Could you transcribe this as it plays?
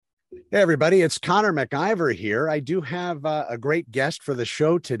Hey everybody, it's Connor McIver here. I do have a great guest for the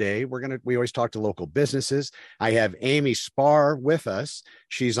show today. We always talk to local businesses. I have Amy Spar with us.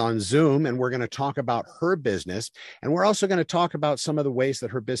 She's on Zoom and we're going to talk about her business. And we're also going to talk about some of the ways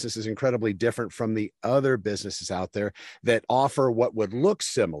that her business is incredibly different from the other businesses out there that offer what would look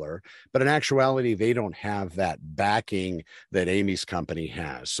similar, but in actuality, they don't have that backing that Amy's company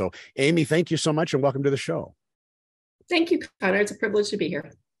has. So Amy, thank you so much and welcome to the show. Thank you, Connor. It's a privilege to be here.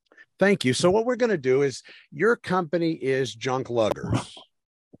 Thank you. So what we're going to do is your company is Junk Luggers.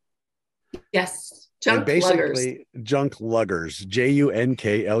 Yes, And junk luggers. basically Junk Luggers,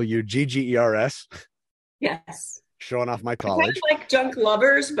 Junkluggers, Yes. showing off my I kind of college. like junk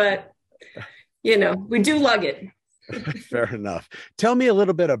lovers, but we do lug it. Fair enough. Tell me a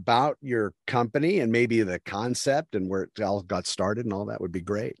little bit about your company and maybe the concept and where it all got started and all that would be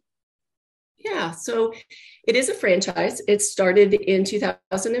great. Yeah, so it is a franchise. It started in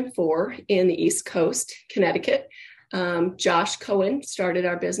 2004 in the East Coast, Connecticut. Josh Cohen started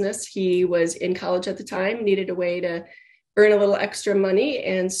our business. He was in college at the time, needed a way to earn a little extra money.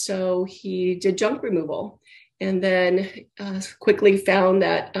 And so he did junk removal. And then quickly found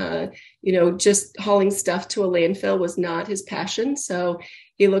that, just hauling stuff to a landfill was not his passion. So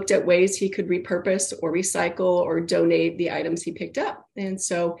he looked at ways he could repurpose or recycle or donate the items he picked up. And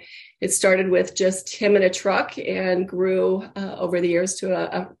so it started with just him in a truck and grew over the years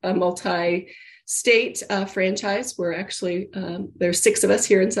to a multi-state franchise. We're actually, there's 6 of us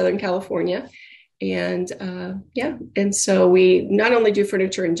here in Southern California. And and so we not only do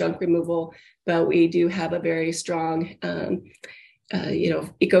furniture and junk removal, but we do have a very strong,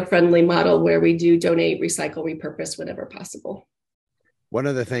 eco-friendly model where we do donate, recycle, repurpose whenever possible. One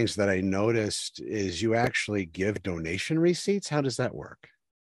of the things that I noticed is you actually give donation receipts. How does that work?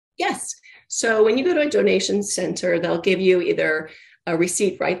 Yes. So when you go to a donation center, they'll give you either a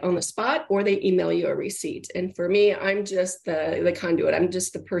receipt right on the spot or they email you a receipt. And for me, I'm just the conduit. I'm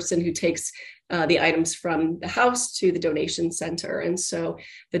just the person who takes the items from the house to the donation center. And so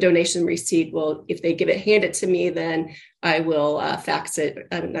the donation receipt will, if they hand it to me, then I will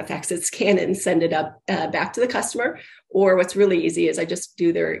scan it and send it up back to the customer. Or what's really easy is I just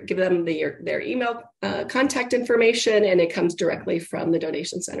give them their email contact information and it comes directly from the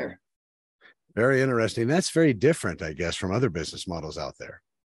donation center. Very interesting. That's very different, I guess, from other business models out there.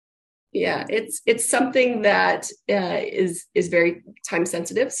 Yeah, it's something that is very time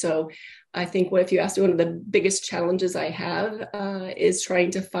sensitive. So I think if you asked me, one of the biggest challenges I have is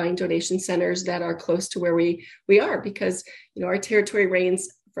trying to find donation centers that are close to where we are, because our territory ranges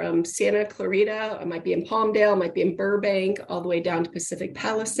from Santa Clarita, it might be in Palmdale, it might be in Burbank, all the way down to Pacific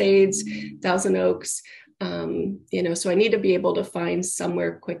Palisades, Thousand Oaks. So I need to be able to find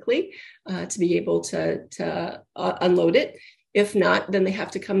somewhere quickly to be able to unload it. If not, then they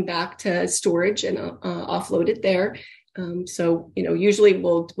have to come back to storage and offload it there. Usually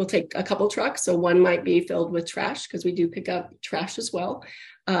we'll take a couple trucks. So one might be filled with trash because we do pick up trash as well,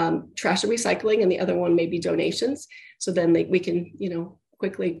 trash and recycling, and the other one may be donations. So then we can,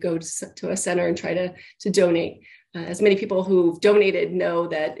 quickly go to a center and try to donate. As many people who've donated know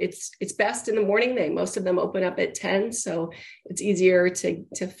that it's best in the morning. Most of them open up at 10, so it's easier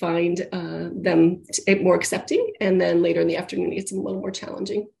to find them more accepting. And then later in the afternoon, it's a little more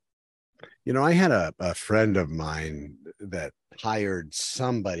challenging. I had a friend of mine that hired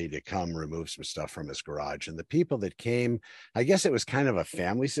somebody to come remove some stuff from his garage. And the people that came, I guess it was kind of a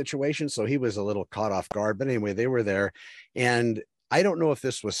family situation. So he was a little caught off guard. But anyway, they were there. And I don't know if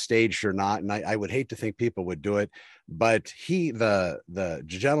this was staged or not, and I would hate to think people would do it, but the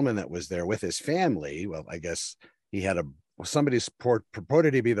gentleman that was there with his family, well, I guess he had somebody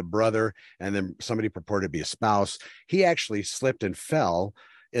purported to be the brother, and then somebody purported to be a spouse. He actually slipped and fell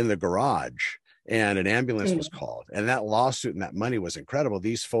in the garage, and an ambulance was called. And that lawsuit and that money was incredible.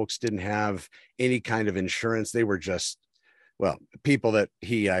 These folks didn't have any kind of insurance. They were just, people that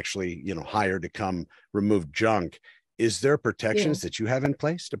he actually, hired to come remove junk. Is there protections that you have in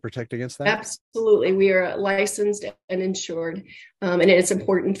place to protect against that? Absolutely. We are licensed and insured. And it's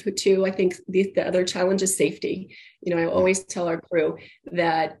important too. I think the other challenge is safety. I always tell our crew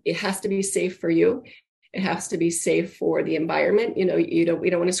that it has to be safe for you. It has to be safe for the environment. We don't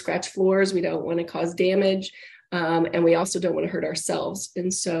want to scratch floors. We don't want to cause damage. And we also don't want to hurt ourselves.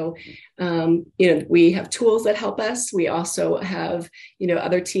 And so, we have tools that help us. We also have,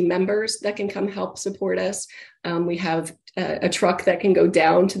 other team members that can come help support us. We have a truck that can go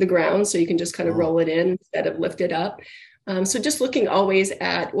down to the ground, so you can just kind of roll it in instead of lift it up. So just looking always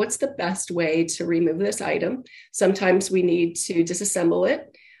at what's the best way to remove this item. Sometimes we need to disassemble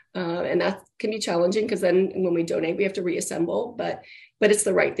it. And that can be challenging because then when we donate, we have to reassemble, but it's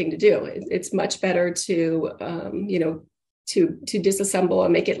the right thing to do. It's much better to, to disassemble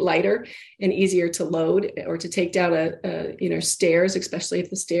and make it lighter and easier to load, or to take down stairs, especially if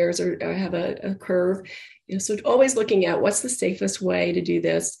the stairs have a curve. So always looking at what's the safest way to do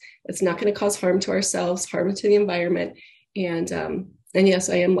this. It's not going to cause harm to ourselves, harm to the environment. And yes,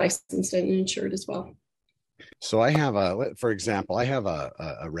 I am licensed and insured as well. So for example, I have a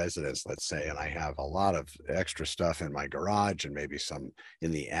residence, let's say, and I have a lot of extra stuff in my garage and maybe some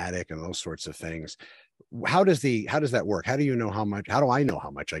in the attic and those sorts of things. How does that work? How do you know how I know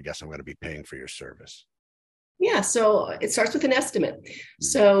how much I guess I'm going to be paying for your service? Yeah, so it starts with an estimate.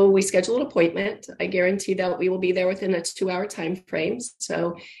 So we schedule an appointment. I guarantee that we will be there within a 2-hour time frame.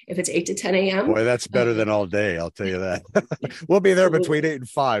 So if it's 8 to 10 a.m. Boy, that's better than all day, I'll tell you that. We'll be there between 8 and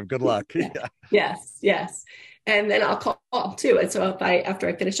 5. Good luck. Yeah. Yes. And then I'll call too. And so after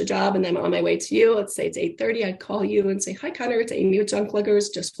I finish a job and I'm on my way to you, let's say it's 8:30, I'd call you and say, "Hi, Connor, it's Amy with Junk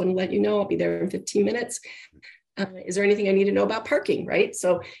Luggers. Just want to let you know I'll be there in 15 minutes. Is there anything I need to know about parking?" Right.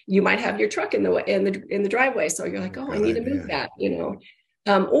 So you might have your truck in the driveway. So you're like, "Oh, I need to move that,"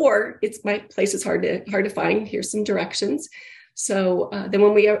 or my place is hard to find. Here's some directions. So then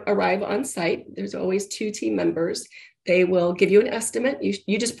when we arrive on site, there's always 2 team members. They will give you an estimate.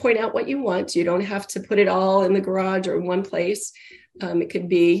 You just point out what you want. You don't have to put it all in the garage or in one place. It could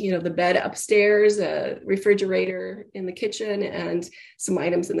be, the bed upstairs, a refrigerator in the kitchen, and some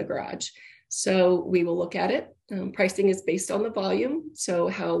items in the garage. So we will look at it. Pricing is based on the volume. So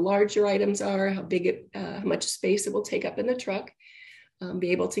how large your items are, how much space it will take up in the truck.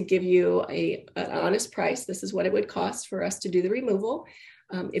 Be able to give you an honest price. This is what it would cost for us to do the removal.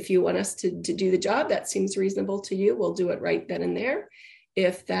 If you want us to do the job that seems reasonable to you, we'll do it right then and there.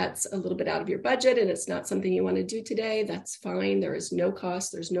 If that's a little bit out of your budget and it's not something you want to do today, that's fine. There is no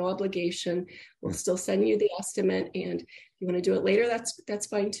cost. There's no obligation. We'll still send you the estimate. And if you want to do it later, that's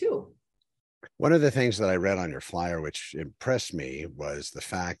fine too. One of the things that I read on your flyer, which impressed me, was the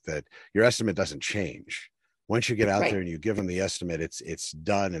fact that your estimate doesn't change. Once you get out there and you give them the estimate, it's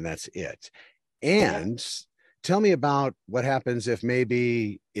done and that's it. And tell me about what happens if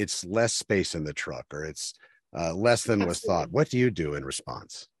maybe it's less space in the truck or it's less than was thought. What do you do in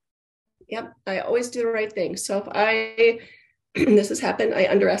response? Yep, I always do the right thing. So if this has happened, I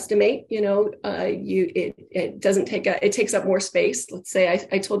underestimate, it doesn't it takes up more space. Let's say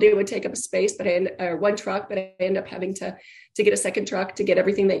I told you it would take up a space, but one truck, but I end up having to get a second truck to get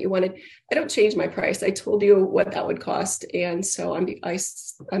everything that you wanted. I don't change my price. I told you what that would cost. And so I'm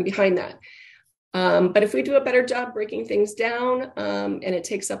behind that. But if we do a better job breaking things down and it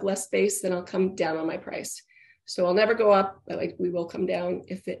takes up less space, then I'll come down on my price. So I'll never go up, but we will come down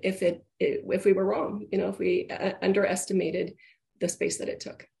if we were wrong, if we underestimated the space that it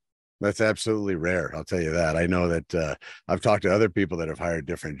took. That's absolutely rare. I'll tell you that. I know that I've talked to other people that have hired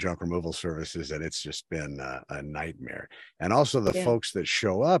different junk removal services, and it's just been a nightmare. And also the folks that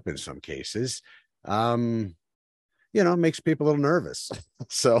show up in some cases, makes people a little nervous.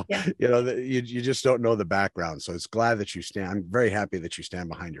 So, you just don't know the background. So it's glad that I'm very happy that you stand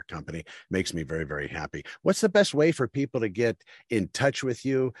behind your company. Makes me very, very happy. What's the best way for people to get in touch with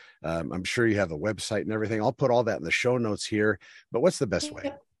you? I'm sure you have a website and everything. I'll put all that in the show notes here, but what's the best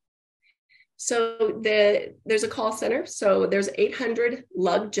way? So there's a call center. So there's 800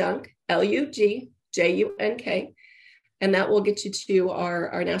 Lug Junk, LUGJUNK, and that will get you to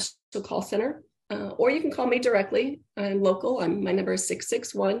our national call center. Or you can call me directly. I'm local. My number is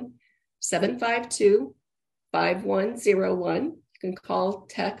 661-752-5101. You can call,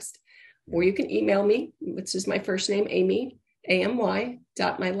 text, or you can email me, which is my first name, Amy, AMY,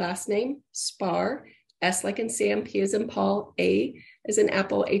 my last name, Spar, S like in Sam, P as in Paul, A as in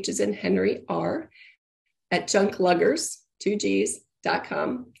Apple, H as in Henry, R, at junkluggers,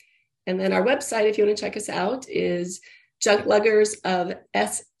 2Gs.com. And then our website, if you want to check us out, is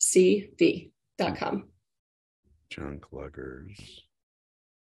junkluggersofscv.com.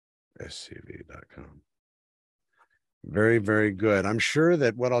 junkluggersofscv.com. Very, very good. I'm sure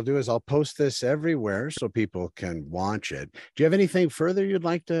that what I'll do is I'll post this everywhere so people can watch it. Do you have anything further you'd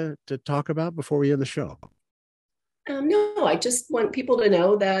like to talk about before we end the show? No, I just want people to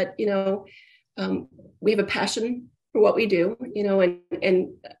know that, we have a passion for what we do,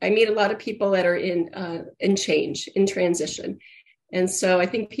 and I meet a lot of people that are in change, in transition. And so I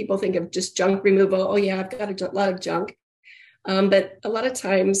think people think of just junk removal. Oh yeah, I've got a lot of junk. But a lot of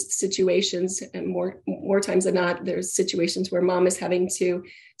times situations, and more times than not, there's situations where mom is having to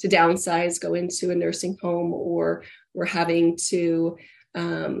downsize, go into a nursing home, or we're having to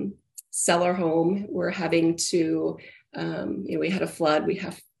sell our home. We're having to, we had a flood. We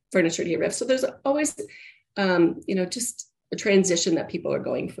have furniture to get rid of. So there's always, just a transition that people are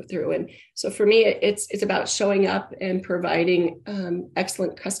going through. And so for me, it's about showing up and providing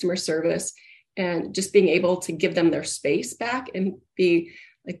excellent customer service and just being able to give them their space back and be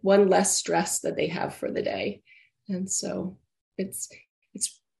like one less stress that they have for the day. And so it's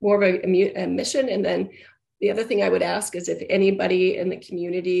more of a mission. And then the other thing I would ask is if anybody in the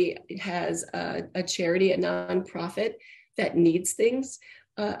community has a charity, a nonprofit that needs things.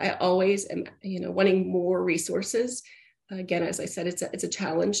 I always am, wanting more resources. Again, as I said, it's a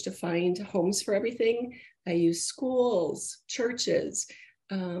challenge to find homes for everything. I use schools, churches,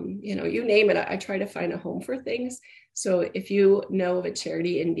 you name it. I try to find a home for things. So if you know of a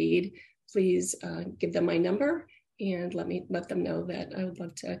charity in need, please give them my number and let them know that I would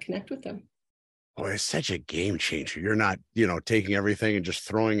love to connect with them. Oh, it's such a game changer. You're not, taking everything and just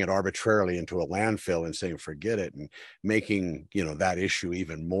throwing it arbitrarily into a landfill and saying, forget it, and making, that issue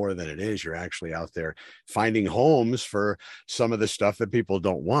even more than it is. You're actually out there finding homes for some of the stuff that people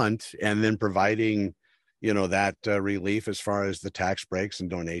don't want, and then providing, that relief as far as the tax breaks and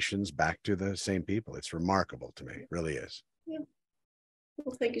donations back to the same people. It's remarkable to me. It really is. Yeah.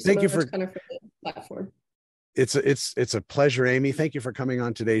 Well, thank you so much, Connor, for the platform. It's a pleasure, Amy. Thank you for coming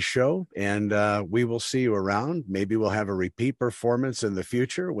on today's show, and we will see you around. Maybe we'll have a repeat performance in the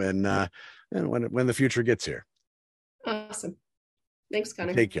future when the future gets here. Awesome. Thanks,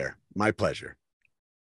 Connor. Take care. My pleasure.